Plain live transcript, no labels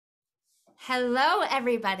Hello,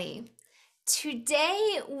 everybody.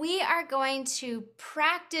 Today we are going to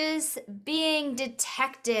practice being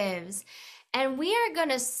detectives, and we are going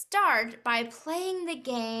to start by playing the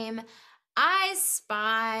game I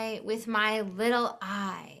Spy with My Little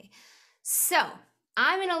Eye. So,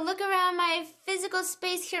 I'm going to look around my physical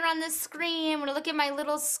space here on the screen. I'm going to look at my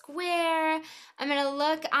little square. I'm going to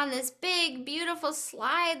look on this big, beautiful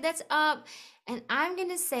slide that's up, and I'm going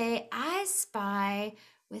to say, I spy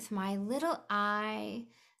with my little eye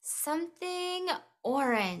something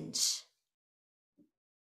orange.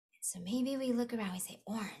 So maybe we look around, we say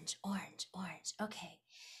orange, orange, orange. Okay.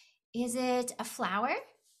 Is it a flower?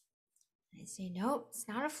 I say, nope, it's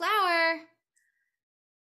not a flower.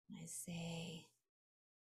 I say,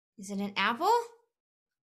 is it an apple?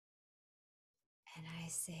 And I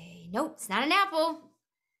say, nope, it's not an apple.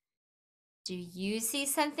 Do you see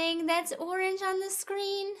something that's orange on the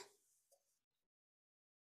screen?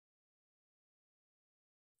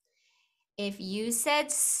 If you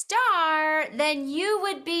said star, then you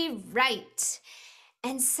would be right.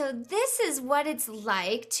 And so this is what it's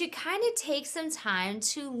like to kind of take some time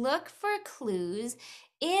to look for clues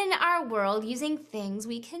in our world using things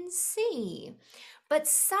we can see. But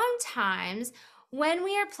sometimes when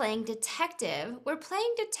we are playing detective, we're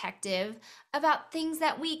playing detective about things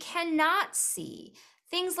that we cannot see.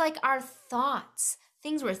 Things like our thoughts,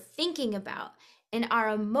 things we're thinking about, and our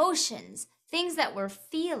emotions, things that we're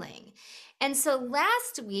feeling. And so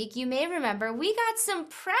last week, you may remember, we got some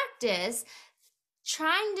practice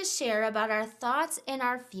trying to share about our thoughts and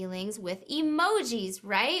our feelings with emojis,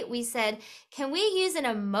 right? We said, can we use an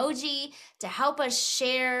emoji to help us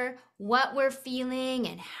share what we're feeling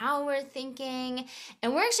and how we're thinking?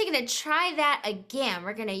 And we're actually going to try that again.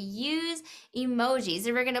 We're going to use emojis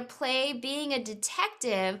and we're going to play being a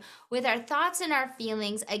detective with our thoughts and our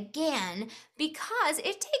feelings again because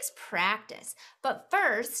it takes practice. But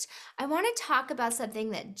first, I want to talk about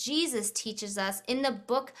something that Jesus teaches us in the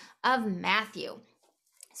book of Matthew.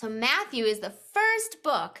 So Matthew is the first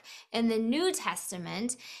book in the New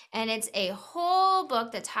Testament, and it's a whole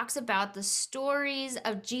book that talks about the stories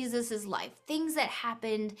of Jesus's life, things that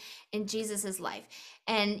happened in Jesus's life.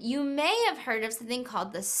 And you may have heard of something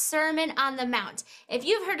called the Sermon on the Mount. If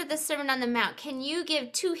you've heard of the Sermon on the Mount, can you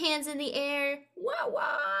give 2 hands in the air? Wah,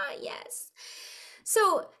 wah, yes.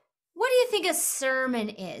 So what do you think a sermon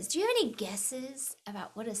is? Do you have any guesses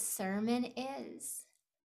about what a sermon is?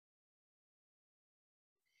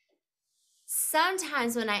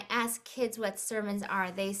 Sometimes when I ask kids what sermons are,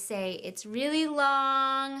 they say it's really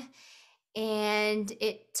long and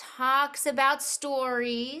it talks about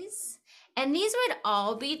stories. And these would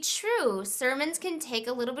all be true. Sermons can take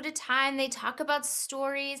a little bit of time. They talk about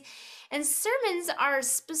stories. And sermons are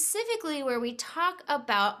specifically where we talk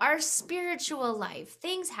about our spiritual life,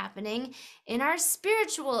 things happening in our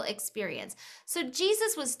spiritual experience. So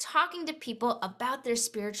Jesus was talking to people about their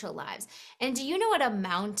spiritual lives. And do you know what a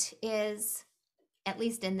mount is? At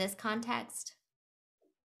least in this context?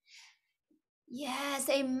 Yes,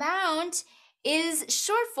 a mount is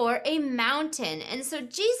short for a mountain. And so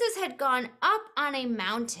Jesus had gone up on a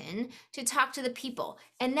mountain to talk to the people.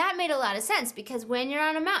 And that made a lot of sense because when you're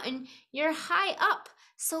on a mountain, you're high up.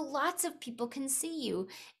 So lots of people can see you.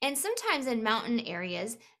 And sometimes in mountain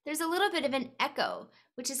areas, there's a little bit of an echo,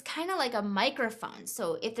 which is kind of like a microphone.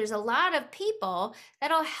 So if there's a lot of people,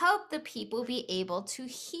 that'll help the people be able to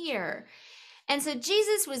hear. And so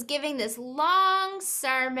Jesus was giving this long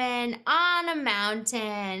sermon on a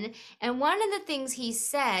mountain. And one of the things he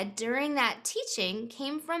said during that teaching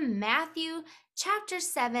came from Matthew chapter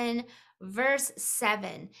 7, verse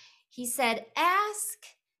 7. He said, ask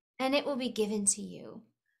and it will be given to you.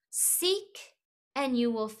 Seek and you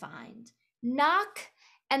will find. Knock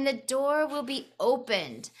and the door will be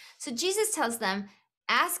opened. So Jesus tells them,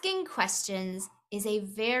 asking questions is a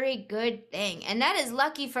very good thing. And that is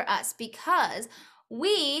lucky for us because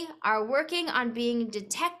we are working on being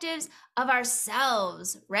detectives of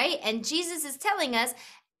ourselves, right? And Jesus is telling us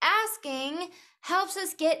asking helps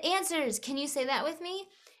us get answers. Can you say that with me?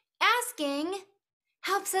 Asking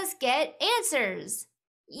helps us get answers.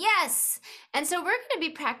 Yes. And so we're going to be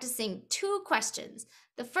practicing 2 questions.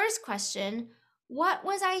 The first question, what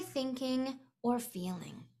was I thinking or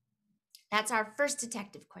feeling? That's our first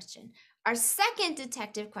detective question. Our second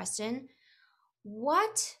detective question,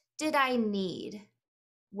 what did I need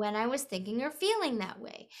when I was thinking or feeling that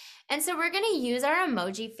way? And so we're going to use our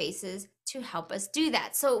emoji faces to help us do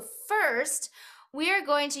that. So first, we are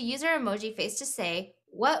going to use our emoji face to say,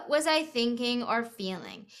 what was I thinking or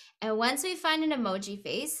feeling? And once we find an emoji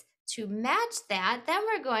face to match that, then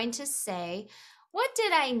we're going to say, what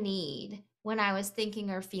did I need when I was thinking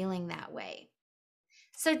or feeling that way.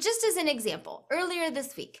 So just as an example, earlier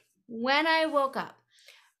this week, when I woke up,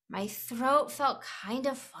 my throat felt kind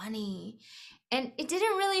of funny and it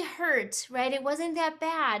didn't really hurt, right? It wasn't that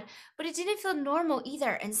bad, but it didn't feel normal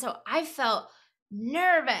either. And so I felt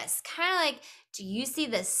nervous, kind of like, do you see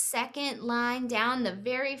the second line down, the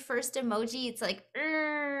very first emoji? It's like,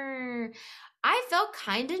 I felt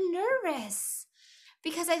kind of nervous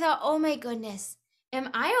because I thought, oh my goodness, am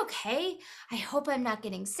I okay? I hope I'm not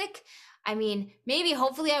getting sick. I mean, maybe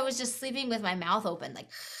hopefully I was just sleeping with my mouth open, like,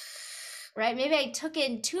 right? Maybe I took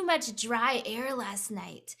in too much dry air last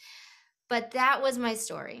night. But that was my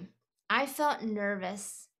story. I felt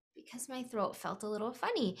nervous because my throat felt a little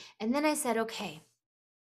funny. And then I said, okay,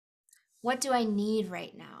 what do I need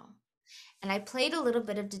right now? And I played a little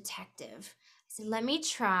bit of detective. I said, let me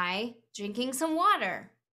try drinking some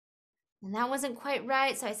water. And that wasn't quite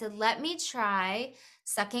right. So I said, let me try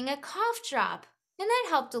sucking a cough drop. And that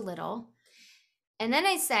helped a little. And then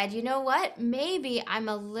I said, you know what? Maybe I'm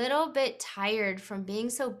a little bit tired from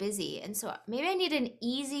being so busy. And so maybe I need an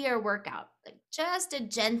easier workout, like just a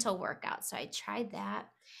gentle workout. So I tried that.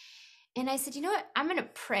 And I said, you know what? I'm going to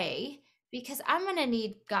pray because I'm going to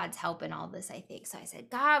need God's help in all this, I think. So I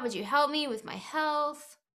said, God, would you help me with my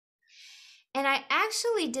health? And I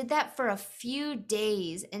actually did that for a few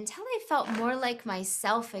days until I felt more like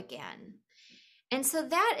myself again. And so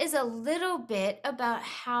that is a little bit about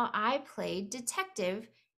how I played detective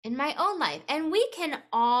in my own life. And we can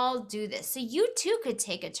all do this. So you too could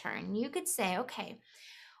take a turn. You could say, okay,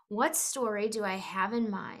 what story do I have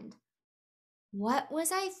in mind? What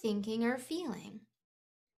was I thinking or feeling?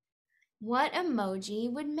 What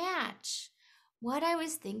emoji would match what I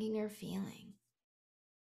was thinking or feeling?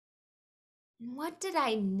 And what did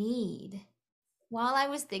I need while I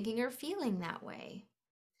was thinking or feeling that way?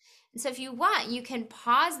 And so if you want, you can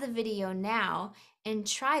pause the video now and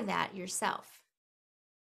try that yourself.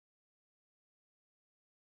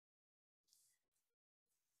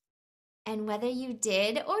 And whether you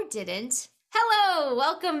did or didn't, hello,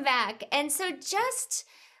 welcome back. And so just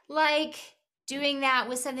like doing that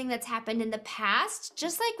with something that's happened in the past,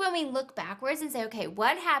 just like when we look backwards and say, okay,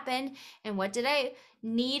 what happened and what did I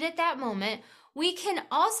need at that moment? We can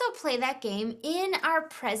also play that game in our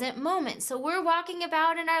present moment. So we're walking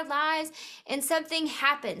about in our lives and something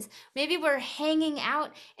happens. Maybe we're hanging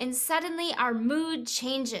out and suddenly our mood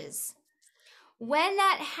changes. When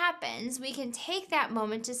that happens, we can take that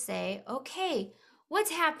moment to say, okay,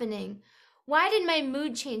 what's happening? Why did my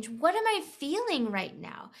mood change? What am I feeling right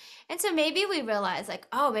now? And so maybe we realize like,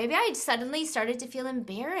 oh, maybe I suddenly started to feel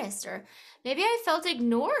embarrassed, or maybe I felt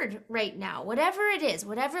ignored right now, whatever it is,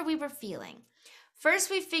 whatever we were feeling.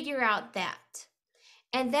 First, we figure out that.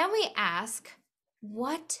 And then we ask,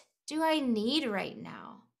 what do I need right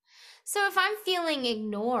now? So if I'm feeling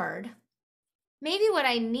ignored, maybe what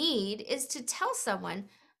I need is to tell someone,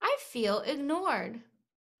 I feel ignored.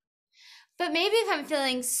 But maybe if I'm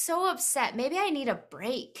feeling so upset, maybe I need a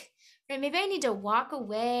break, right? Maybe I need to walk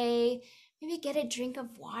away, maybe get a drink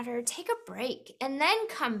of water, take a break, and then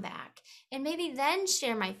come back and maybe then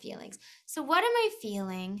share my feelings. So what am I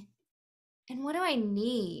feeling? And what do I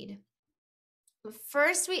need?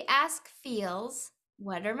 First, we ask feels,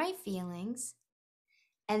 what are my feelings?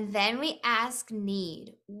 And then we ask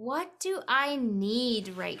need, what do I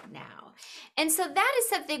need right now? And so that is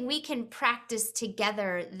something we can practice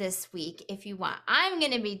together this week if you want. I'm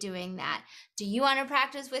going to be doing that. Do you want to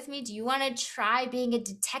practice with me? Do you want to try being a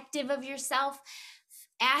detective of yourself?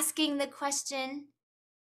 Asking the question,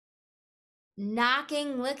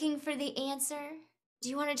 knocking, looking for the answer. Do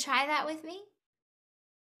you want to try that with me?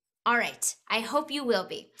 All right, I hope you will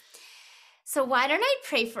be. So why don't I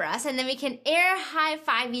pray for us, and then we can air high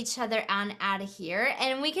five each other on out of here,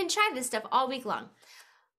 and we can try this stuff all week long.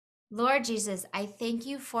 Lord Jesus, I thank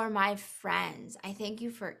you for my friends. I thank you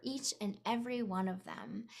for each and every one of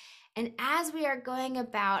them. And as we are going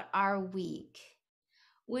about our week,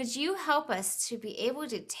 would you help us to be able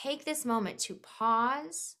to take this moment to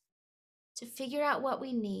pause, to figure out what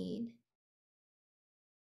we need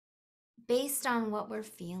based on what we're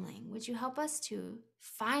feeling? Would you help us to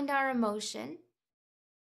find our emotion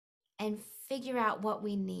and figure out what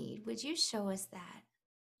we need? Would you show us that?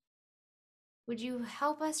 Would you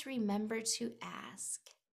help us remember to ask?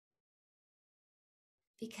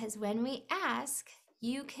 Because when we ask,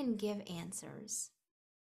 you can give answers.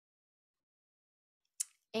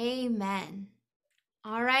 Amen.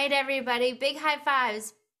 All right, everybody, big high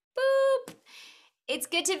fives. Boop. It's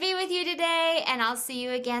good to be with you today, and I'll see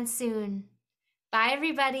you again soon. Bye,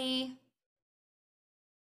 everybody.